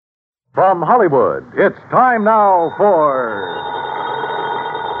From Hollywood, it's time now for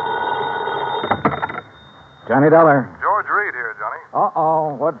Johnny Dollar. George Reed here, Johnny.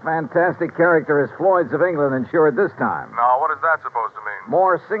 Uh-oh, what fantastic character is Floyd's of England insured this time? Now, what is that supposed to mean?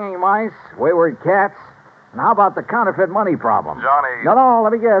 More singing mice, wayward cats, and how about the counterfeit money problem? Johnny. No,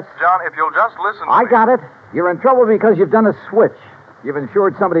 let me guess. John, if you'll just listen to I me. got it. You're in trouble because you've done a switch. You've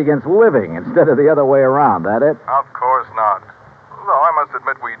insured somebody against living instead of the other way around, that it? Of course not. Though I must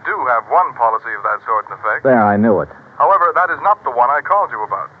admit we do have one policy of that sort in effect. There, I knew it. However, that is not the one I called you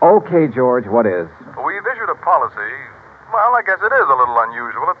about. Okay, George, what is? We've issued a policy. Well, I guess it is a little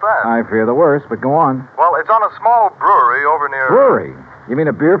unusual at that. I fear the worst, but go on. Well, it's on a small brewery over near... Brewery? You mean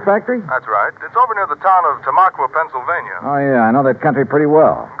a beer factory? That's right. It's over near the town of Tamaqua, Pennsylvania. Oh, yeah, I know that country pretty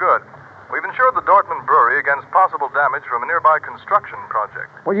well. Good. We've insured the Dortmund Brewery against possible damage from a nearby construction project.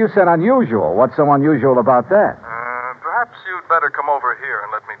 Well, you said unusual. What's so unusual about that? Perhaps you'd better come over here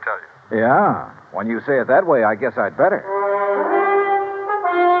and let me tell you. Yeah. When you say it that way, I guess I'd better.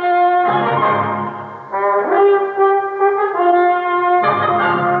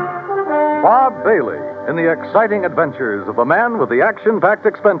 Bob Bailey in the exciting adventures of the man with the action-packed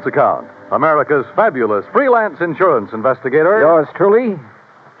expense account, America's fabulous freelance insurance investigator. Yours truly,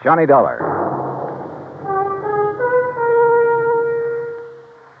 Johnny Dollar.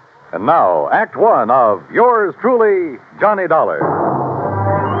 And now, Act One of yours truly, Johnny Dollar.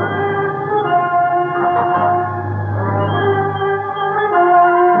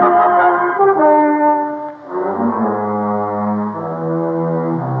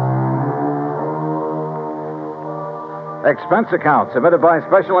 Expense account submitted by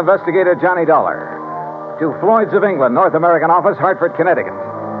Special Investigator Johnny Dollar to Floyd's of England, North American Office, Hartford, Connecticut.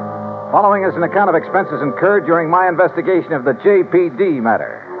 Following is an account of expenses incurred during my investigation of the JPD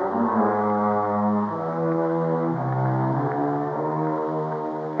matter.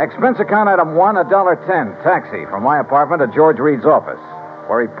 Expense account item 1, $1.10, taxi from my apartment to George Reed's office,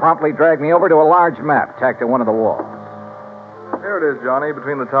 where he promptly dragged me over to a large map tacked to one of the walls. Here it is, Johnny,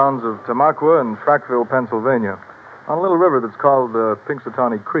 between the towns of Tamaqua and Frackville, Pennsylvania. On a little river that's called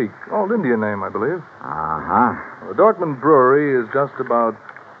Pinxatawney Creek. Old Indian name, I believe. Uh-huh. The Dortmund Brewery is just about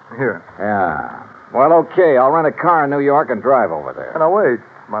here. Yeah. Well, okay, I'll rent a car in New York and drive over there. Now, wait.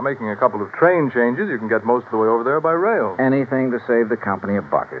 By making a couple of train changes, you can get most of the way over there by rail. Anything to save the company a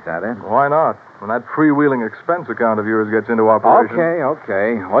buck, is that it? Why not? When that freewheeling expense account of yours gets into operation.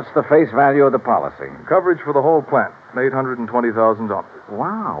 Okay. What's the face value of the policy? Coverage for the whole plant, $820,000.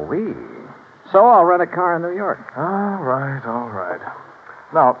 Wow-wee. So I'll rent a car in New York. All right.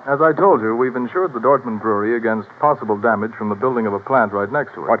 Now, as I told you, we've insured the Dortmund Brewery against possible damage from the building of a plant right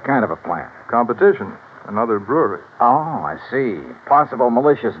next to it. What kind of a plant? Competition. Another brewery. Oh, I see. Possible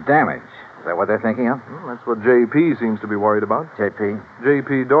malicious damage. Is that what they're thinking of? That's what JP seems to be worried about. JP?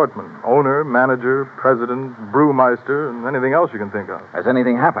 JP Dortmund. Owner, manager, president, brewmeister, and anything else you can think of. Has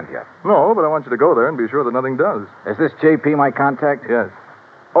anything happened yet? No, but I want you to go there and be sure that nothing does. Is this JP my contact? Yes.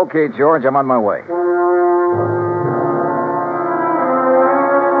 Okay, George, I'm on my way.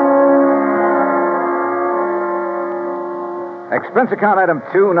 Expense account item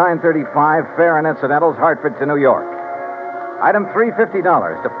 2, $935, fare and incidentals, Hartford to New York. Item 3,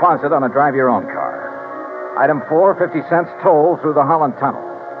 $50, deposit on a drive-your-own car. Item 4, 50 cents toll through the Holland Tunnel.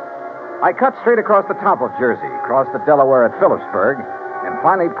 I cut straight across the top of Jersey, crossed the Delaware at Phillipsburg, and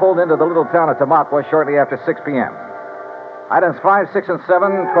finally pulled into the little town of Tamaqua shortly after 6 p.m. Items 5, 6, and 7,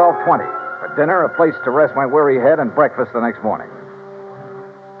 $12.20. For dinner, a place to rest my weary head, and breakfast the next morning.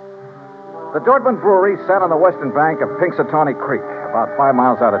 The Dortmund Brewery sat on the western bank of Pinxatawney Creek, about 5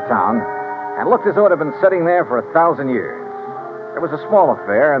 miles out of town, and looked as though it had been sitting there for 1,000 years. It was a small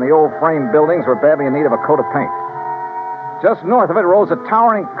affair, and the old frame buildings were badly in need of a coat of paint. Just north of it rose a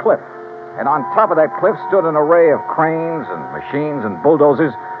towering cliff, and on top of that cliff stood an array of cranes and machines and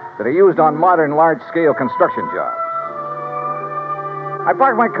bulldozers that are used on modern large-scale construction jobs. I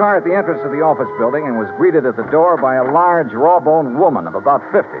parked my car at the entrance of the office building and was greeted at the door by a large, raw-boned woman of about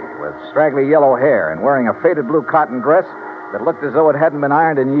 50 with straggly yellow hair and wearing a faded blue cotton dress that looked as though it hadn't been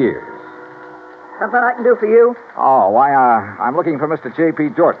ironed in years. Something I can do for you? Oh, why, I'm looking for Mr.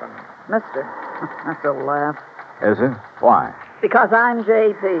 J.P. Dortmund. Mister. That's a laugh. Is it? Why? Because I'm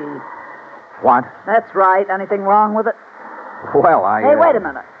J.P. What? That's right. Anything wrong with it? Well, Hey, wait a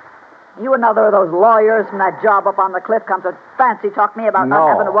minute. You another of those lawyers from that job up on the cliff come to fancy talk me about not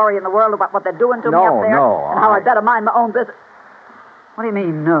having to worry in the world about what they're doing to me up there? No. And how I better mind my own business. What do you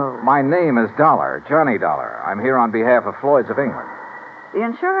mean, no? My name is Dollar, Johnny Dollar. I'm here on behalf of Floyd's of England. The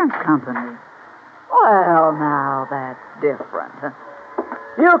insurance company? Well, now, that's different.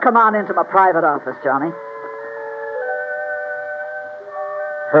 You come on into my private office, Johnny.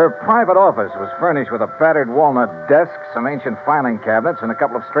 Her private office was furnished with a battered walnut desk, some ancient filing cabinets, and a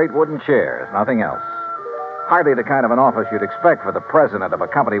couple of straight wooden chairs. Nothing else. Hardly the kind of an office you'd expect for the president of a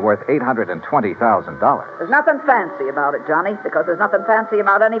company worth $820,000. There's nothing fancy about it, Johnny, because there's nothing fancy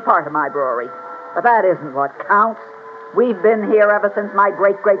about any part of my brewery. But that isn't what counts. We've been here ever since my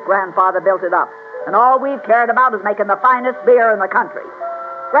great-great-grandfather built it up. And all we've cared about is making the finest beer in the country.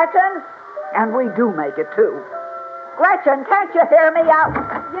 Gretchen? And we do make it, too. Gretchen, can't you hear me out?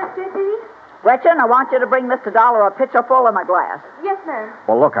 Yes, J.P.? Gretchen, I want you to bring Mr. Dollar a pitcher full in a glass. Yes, ma'am.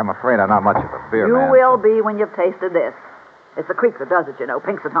 Well, look, I'm afraid I'm not much of a beer You man. will be when you've tasted this. It's the creek that does it, you know,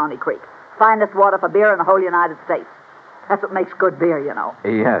 Pinxatawney Creek. Finest water for beer in the whole United States. That's what makes good beer, you know.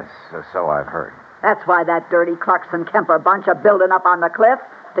 Yes, so I've heard. That's why that dirty Clarkson Kemper bunch are building up on the cliff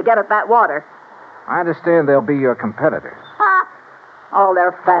to get at that water. I understand they'll be your competitors. Ha! All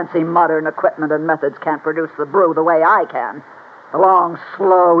their fancy modern equipment and methods can't produce the brew the way I can. The long,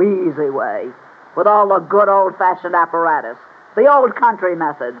 slow, easy way. With all the good old-fashioned apparatus. The old country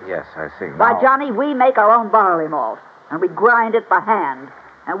methods. Yes, I see. Why, Now- Johnny, we make our own barley malt. And we grind it by hand.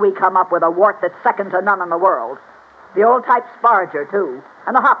 And we come up with a wort that's second to none in the world. The old-type Sparger, too.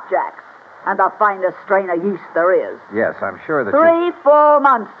 And the hopjacks. And the finest strain of yeast there is. Yes, I'm sure that 3 full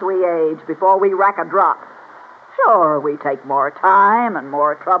months we age before we rack a drop. Sure, we take more time and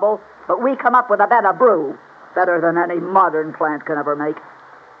more trouble, but we come up with a better brew. Better than any modern plant can ever make.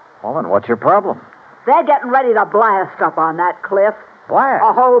 Well, then what's your problem? They're getting ready to blast up on that cliff. Blast?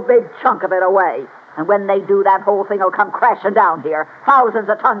 A whole big chunk of it away. And when they do, that whole thing will come crashing down here. Thousands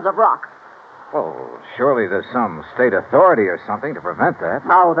of tons of rock. Well, surely there's some state authority or something to prevent that.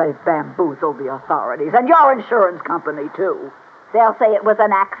 Oh, they've bamboozled the authorities. And your insurance company, too. They'll say it was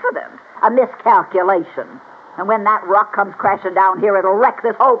an accident, a miscalculation. And when that rock comes crashing down here, it'll wreck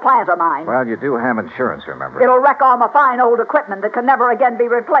this whole plant of mine. Well, you do have insurance, remember? It'll wreck all my fine old equipment that can never again be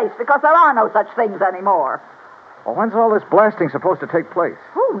replaced because there are no such things anymore. Well, when's all this blasting supposed to take place?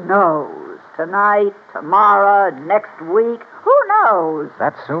 Who knows? Tonight, tomorrow, next week. Who knows?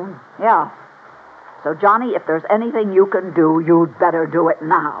 That soon? Yeah. So, Johnny, if there's anything you can do, you'd better do it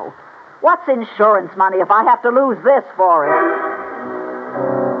now. What's insurance money if I have to lose this for it?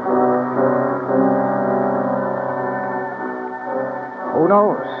 Who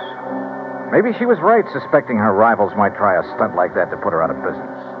knows? Maybe she was right suspecting her rivals might try a stunt like that to put her out of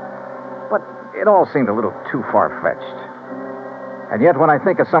business. But it all seemed a little too far-fetched. And yet, when I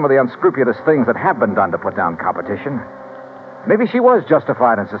think of some of the unscrupulous things that have been done to put down competition, maybe she was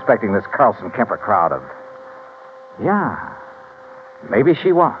justified in suspecting this Carlson Kemper crowd of... Yeah, maybe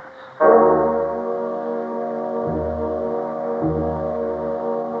she was.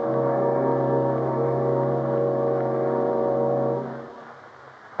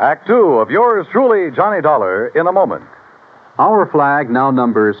 Act two of yours truly, Johnny Dollar, in a moment. Our flag now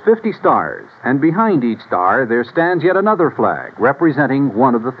numbers 50 stars, and behind each star there stands yet another flag representing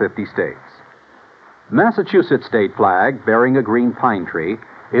one of the 50 states. Massachusetts state flag, bearing a green pine tree,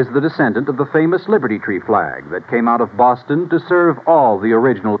 is the descendant of the famous Liberty Tree flag that came out of Boston to serve all the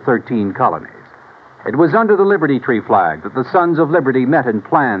original 13 colonies. It was under the Liberty Tree flag that the Sons of Liberty met and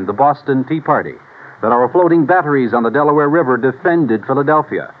planned the Boston Tea Party, that our floating batteries on the Delaware River defended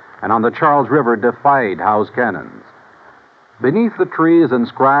Philadelphia, and on the Charles River defied Howe's cannons. Beneath the tree is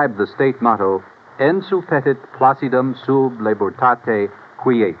inscribed the state motto, Ensu petit placidum sub libertate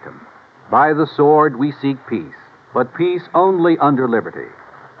quietum. By the sword we seek peace, but peace only under liberty.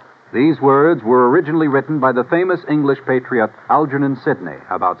 These words were originally written by the famous English patriot Algernon Sidney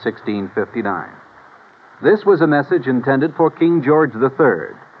about 1659. This was a message intended for King George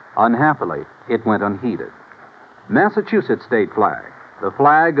III. Unhappily, it went unheeded. Massachusetts state flag, the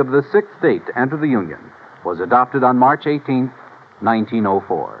flag of the sixth state to enter the Union, was adopted on March 18,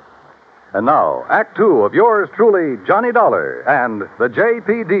 1904. And now, Act two of yours truly, Johnny Dollar, and the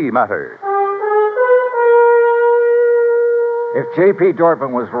JPD matter. If J.P.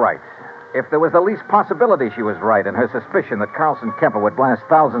 Dorfman was right, if there was the least possibility she was right in her suspicion that Carlson Kemper would blast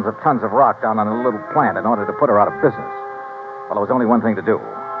thousands of tons of rock down on a little plant in order to put her out of business, well, there was only one thing to do.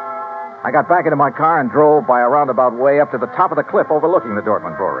 I got back into my car and drove by a roundabout way up to the top of the cliff overlooking the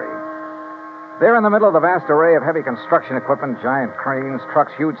Dorfman Brewery. There in the middle of the vast array of heavy construction equipment, giant cranes,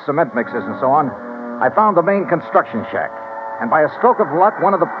 trucks, huge cement mixers, and so on, I found the main construction shack. And by a stroke of luck,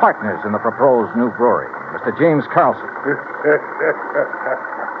 one of the partners in the proposed new brewery, Mr. James Carlson.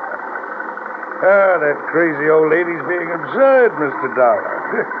 That crazy old lady's being absurd, Mr. Dollar.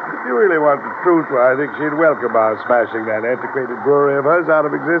 If you really want the truth, well, I think she'd welcome our smashing that antiquated brewery of hers out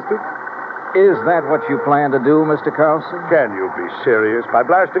of existence. Is that what you plan to do, Mr. Carlson? Can you be serious? By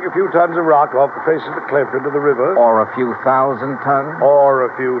blasting a few tons of rock off the face of the cliff into the river? Or a few thousand tons? Or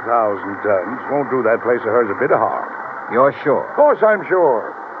a few thousand tons. Won't do that place of hers a bit of harm. You're sure? Of course I'm sure.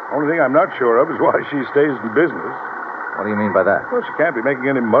 Only thing I'm not sure of is why she stays in business. What do you mean by that? Well, she can't be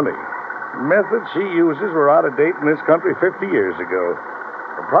making any money. The methods she uses were out of date in this country 50 years ago.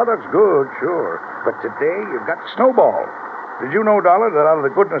 The product's good, sure. But today, you've got to snowball. Did you know, Dollar, that out of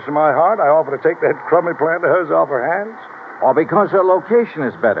the goodness of my heart, I offer to take that crummy plant of hers off her hands? Or because her location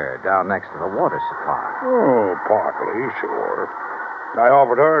is better down next to the water supply? Oh, partly, sure. I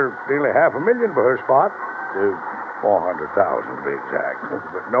offered her nearly $500,000 for her spot. 400,000 to be exact.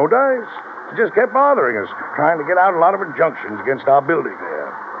 But no dice. She just kept bothering us, trying to get out a lot of injunctions against our building there.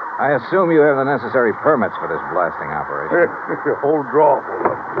 I assume you have the necessary permits for this blasting operation. A whole drawer full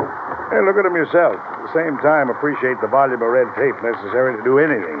of them. Hey, look at them yourself. At the same time, appreciate the volume of red tape necessary to do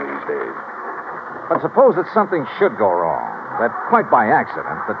anything these days. But suppose that something should go wrong, that quite by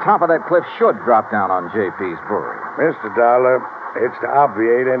accident, the top of that cliff should drop down on JP's brewery. Mr. Dollar, it's to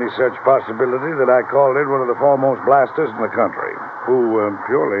obviate any such possibility that I called in one of the foremost blasters in the country, who,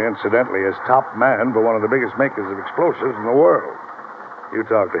 purely incidentally, is top man for one of the biggest makers of explosives in the world. You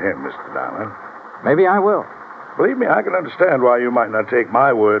talk to him, Mr. Dollar. Maybe I will. Believe me, I can understand why you might not take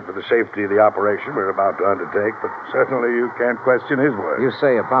my word for the safety of the operation we're about to undertake, but certainly you can't question his word. You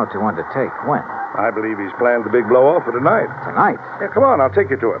say about to undertake. When? I believe he's planned the big blow-off for tonight. Tonight? Yeah, come on, I'll take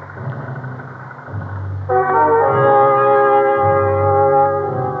you to him.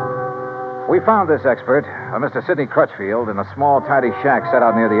 We found this expert, Mr. Sidney Crutchfield, in a small, tidy shack set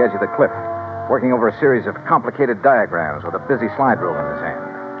out near the edge of the cliff, working over a series of complicated diagrams with a busy slide rule in his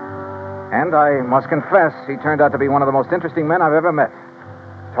hand. And I must confess, he turned out to be one of the most interesting men I've ever met.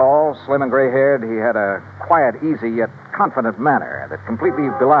 Tall, slim, and gray-haired, he had a quiet, easy, yet confident manner that completely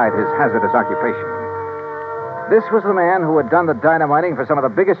belied his hazardous occupation. This was the man who had done the dynamiting for some of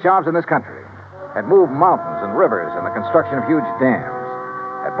the biggest jobs in this country, had moved mountains and rivers in the construction of huge dams,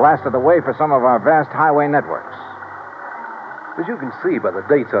 had blasted the way for some of our vast highway networks. As you can see by the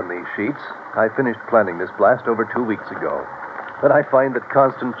dates on these sheets, I finished planning this blast over 2 weeks ago. But I find that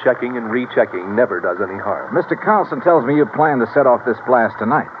constant checking and rechecking never does any harm. Mr. Carlson tells me you plan to set off this blast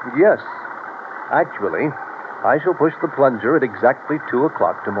tonight. Yes. Actually, I shall push the plunger at exactly 2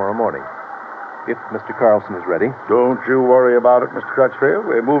 o'clock tomorrow morning. If Mr. Carlson is ready. Don't you worry about it, Mr. Crutchfield.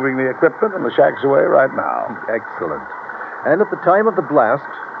 We're moving the equipment and the shack's away right now. Excellent. And at the time of the blast,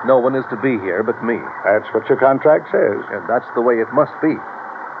 no one is to be here but me. That's what your contract says. And that's the way it must be.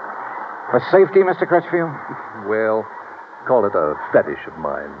 For safety, Mr. Crutchfield? Well, call it a fetish of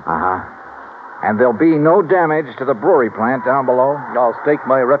mine. Uh-huh. And there'll be no damage to the brewery plant down below? I'll stake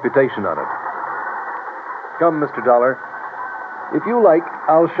my reputation on it. Come, Mr. Dollar. If you like,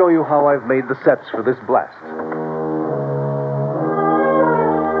 I'll show you how I've made the sets for this blast.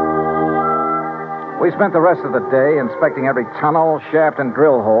 We spent the rest of the day inspecting every tunnel, shaft, and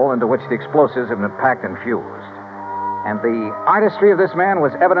drill hole into which the explosives had been packed and fused. And the artistry of this man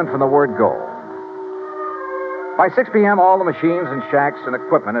was evident from the word go. By 6 p.m., all the machines and shacks and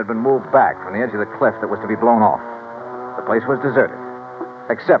equipment had been moved back from the edge of the cliff that was to be blown off. The place was deserted,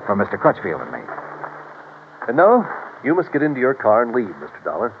 except for Mr. Crutchfield and me. And now, you must get into your car and leave, Mr.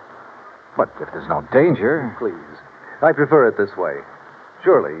 Dollar. But if there's no danger... Please. I prefer it this way.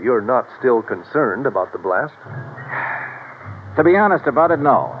 Surely you're not still concerned about the blast? To be honest about it,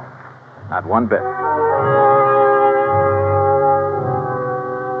 no. Not one bit.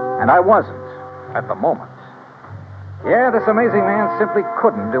 And I wasn't, at the moment. Yeah, this amazing man simply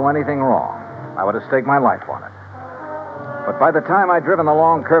couldn't do anything wrong. I would have staked my life on it. But by the time I'd driven the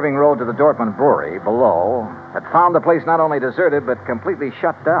long, curving road to the Dortmund Brewery below, had found the place not only deserted, but completely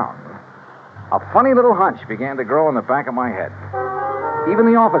shut down, a funny little hunch began to grow in the back of my head. Even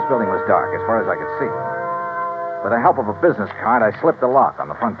the office building was dark as far as I could see. With the help of a business card, I slipped the lock on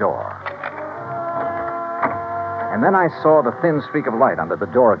the front door. And then I saw the thin streak of light under the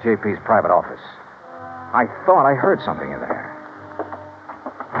door of JP's private office. I thought I heard something in there.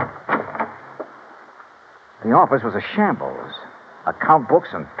 The office was a shambles. Account books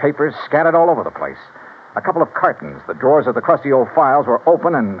and papers scattered all over the place. A couple of cartons, the drawers of the crusty old files, were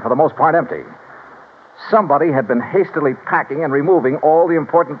open and for the most part empty. Somebody had been hastily packing and removing all the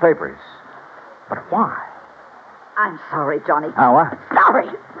important papers. But why? I'm sorry, Johnny. Oh, what? Sorry.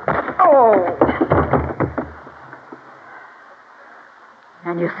 Oh!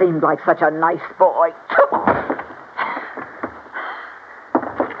 And you seemed like such a nice boy.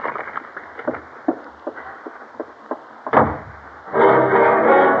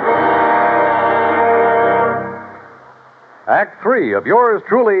 Act 3 of yours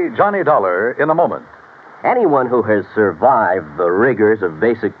truly, Johnny Dollar, in a moment. Anyone who has survived the rigors of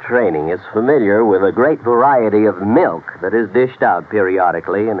basic training is familiar with a great variety of milk that is dished out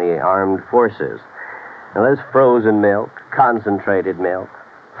periodically in the armed forces. Now, there's frozen milk, concentrated milk,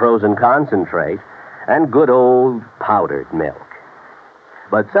 frozen concentrate, and good old powdered milk.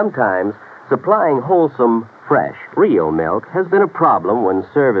 But sometimes supplying wholesome, fresh, real milk has been a problem when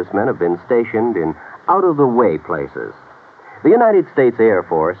servicemen have been stationed in out-of-the-way places. The United States Air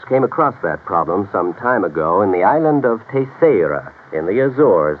Force came across that problem some time ago in the island of Terceira in the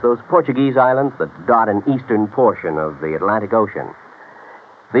Azores, those Portuguese islands that dot an eastern portion of the Atlantic Ocean.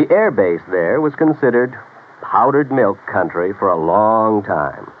 The air base there was considered powdered milk country for a long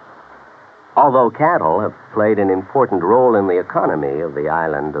time. Although cattle have played an important role in the economy of the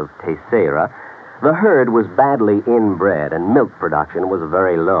island of Terceira, the herd was badly inbred and milk production was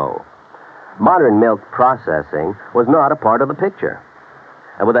very low. Modern milk processing was not a part of the picture.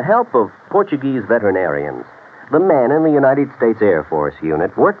 And with the help of Portuguese veterinarians, the men in the United States Air Force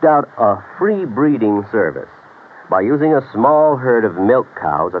unit worked out a free breeding service by using a small herd of milk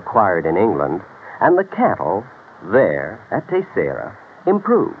cows acquired in England and the cattle there at Terceira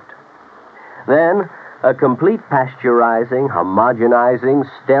improved. Then, a complete pasteurizing, homogenizing,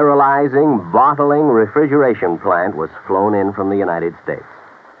 sterilizing, bottling, refrigeration plant was flown in from the United States.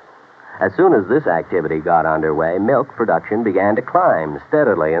 As soon as this activity got underway, milk production began to climb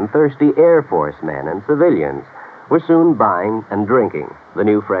steadily, and thirsty Air Force men and civilians were soon buying and drinking the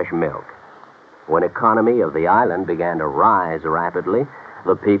new fresh milk. When economy of the island began to rise rapidly,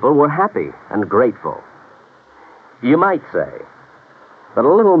 the people were happy and grateful. You might say that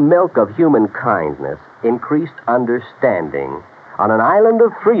a little milk of human kindness increased understanding on an island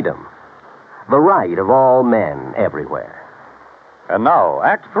of freedom, the right of all men everywhere. And now,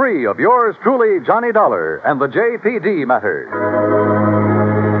 Act 3 of yours truly, Johnny Dollar, and the JPD matter.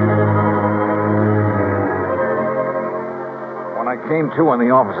 When I came to in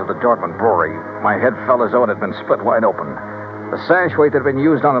the office of the Dortmund Brewery, my head felt as though it had been split wide open. The sash weight that had been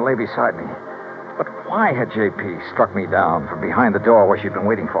used on it lay beside me. But why had JP struck me down from behind the door where she'd been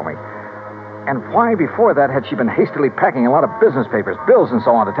waiting for me? And why, before that, had she been hastily packing a lot of business papers, bills, and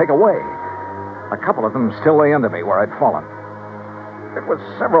so on to take away? A couple of them still lay under me where I'd fallen. It was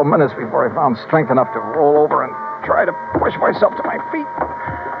several minutes before I found strength enough to roll over and try to push myself to my feet.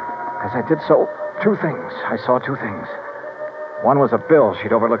 As I did so, I saw two things. One was a bill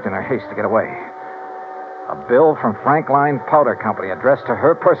she'd overlooked in her haste to get away. A bill from Frankline Powder Company addressed to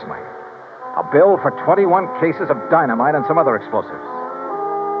her personally. A bill for 21 cases of dynamite and some other explosives.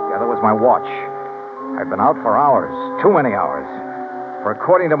 The other was my watch. I'd been out for hours, too many hours. For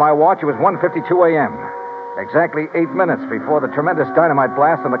according to my watch, it was 1:52 a.m., exactly 8 minutes before the tremendous dynamite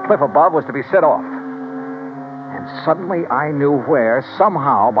blast on the cliff above was to be set off. And suddenly I knew where,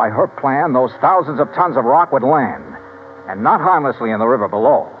 somehow, by her plan, those thousands of tons of rock would land, and not harmlessly in the river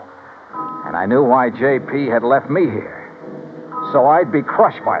below. And I knew why J.P. had left me here, so I'd be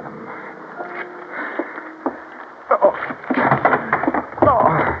crushed by them.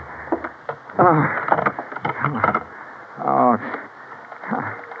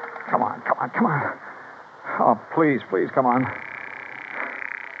 Come on. Oh, please, come on.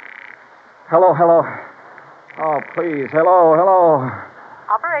 Hello. Oh, please, hello.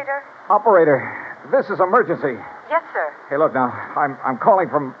 Operator, this is emergency. Yes, sir. Hey, look now, I'm calling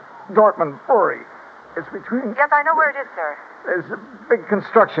from Dortmund Brewery. It's between... Yes, I know where it is, sir. There's a big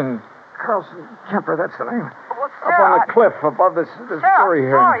construction. Carlson Kemper, that's the name. Well, sir, up on the cliff above this sir, brewery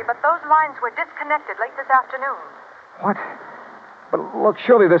here. I'm sorry, but those lines were disconnected late this afternoon. What? But look,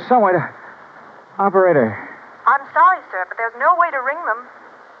 surely there's some way to... Operator. I'm sorry, sir, but there's no way to ring them.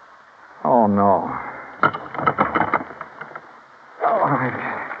 Oh, no. Oh,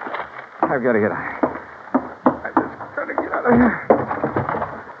 I've got to get out. I just got to get out of here.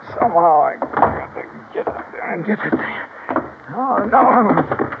 Somehow I got to get out there and get it there. Oh, no.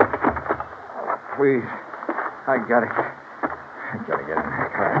 Oh, please. I got to get in there.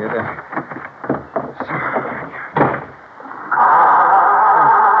 Got to get in.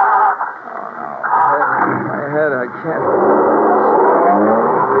 I can't.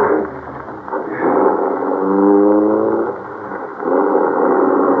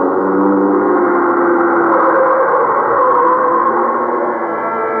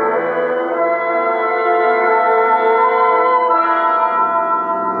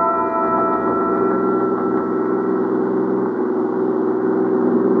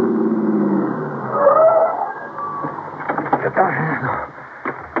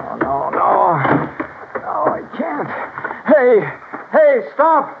 Hey,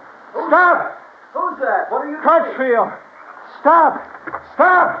 stop! Stop! Who's that? What are you Crutchfield! Stop!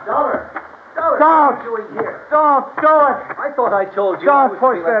 Stop! Dollar, Don't! what are you doing here? Don't do it! I thought I told you. I Don't was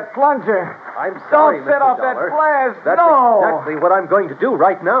push to be that plunger! I'm sorry, Don't set Mr. off that Dollar. blast! That's no! exactly what I'm going to do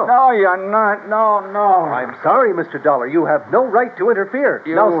right now. No, you're not. No, no. I'm sorry, Mr. Dollar. You have no right to interfere.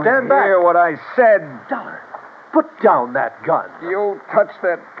 You now stand back. hear what I said. Dollar, put down that gun. You touch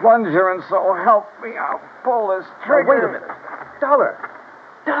that plunger, and so help me, I'll pull this Now, trigger. wait a minute.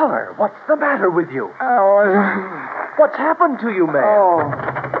 Dollar, what's the matter with you? What's happened to you, man?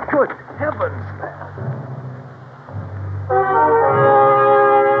 Oh. Good heavens, man.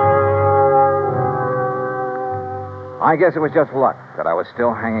 I guess it was just luck that I was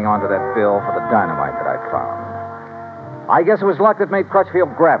still hanging on to that bill for the dynamite that I'd found. I guess it was luck that made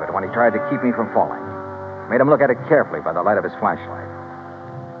Crutchfield grab it when he tried to keep me from falling. Made him look at it carefully by the light of his flashlight.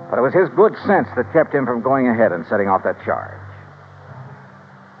 But it was his good sense that kept him from going ahead and setting off that charge.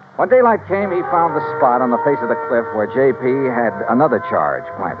 When daylight came, he found the spot on the face of the cliff where J.P. had another charge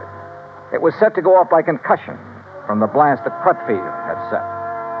planted. It was set to go off by concussion from the blast that Crutchfield had set.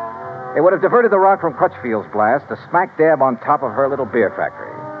 It would have diverted the rock from Crutchfield's blast to smack dab on top of her little beer factory.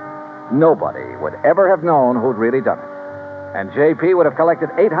 Nobody would ever have known who'd really done it. And J.P. would have collected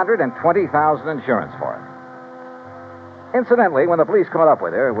 $820,000 insurance for it. Incidentally, when the police caught up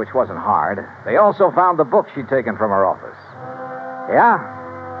with her, which wasn't hard, they also found the book she'd taken from her office. Yeah,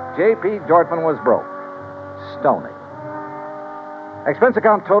 J.P. Dortmund was broke. Stony. Expense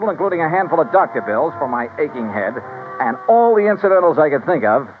account total, including a handful of doctor bills for my aching head and all the incidentals I could think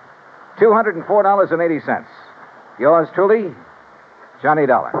of, $204.80. Yours truly, Johnny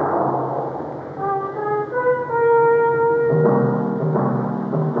Dollar.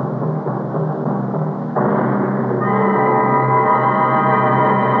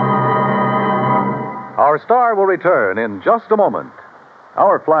 Our star will return in just a moment.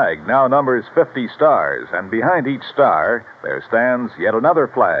 Our flag now numbers 50 stars, and behind each star there stands yet another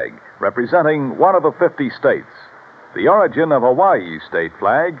flag representing one of the 50 states. The origin of Hawaii's state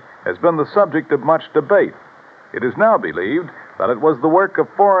flag has been the subject of much debate. It is now believed that it was the work of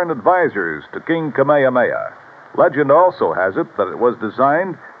foreign advisors to King Kamehameha. Legend also has it that it was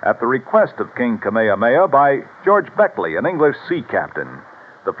designed at the request of King Kamehameha by George Beckley, an English sea captain.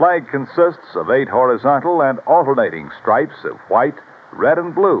 The flag consists of 8 horizontal and alternating stripes of white, red,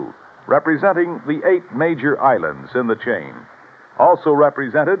 and blue, representing the 8 major islands in the chain. Also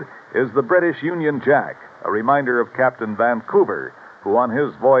represented is the British Union Jack, a reminder of Captain Vancouver, who on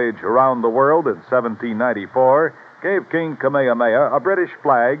his voyage around the world in 1794 gave King Kamehameha a British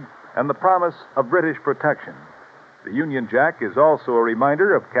flag and the promise of British protection. The Union Jack is also a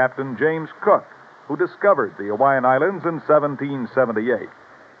reminder of Captain James Cook, who discovered the Hawaiian Islands in 1778.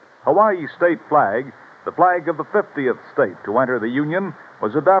 Hawaii's state flag, the flag of the 50th state to enter the Union,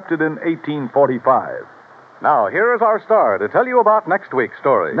 was adopted in 1845. Now, here is our star to tell you about next week's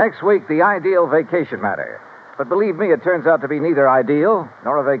story. Next week, the ideal vacation matter. But believe me, it turns out to be neither ideal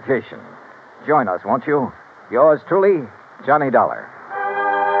nor a vacation. Join us, won't you? Yours truly, Johnny Dollar.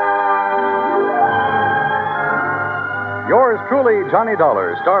 Yours truly, Johnny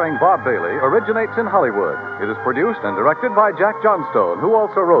Dollar, starring Bob Bailey, originates in Hollywood. It is produced and directed by Jack Johnstone, who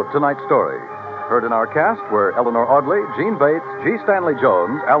also wrote tonight's story. Heard in our cast were Eleanor Audley, Gene Bates, G. Stanley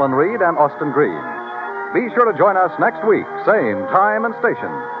Jones, Alan Reed, and Austin Green. Be sure to join us next week, same time and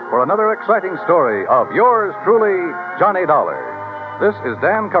station, for another exciting story of yours truly, Johnny Dollar. This is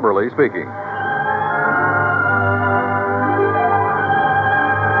Dan Cumberly speaking.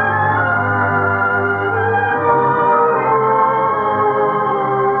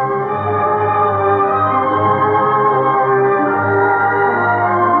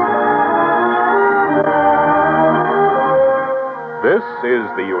 This is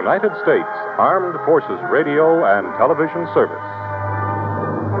the United States Armed Forces Radio and Television Service.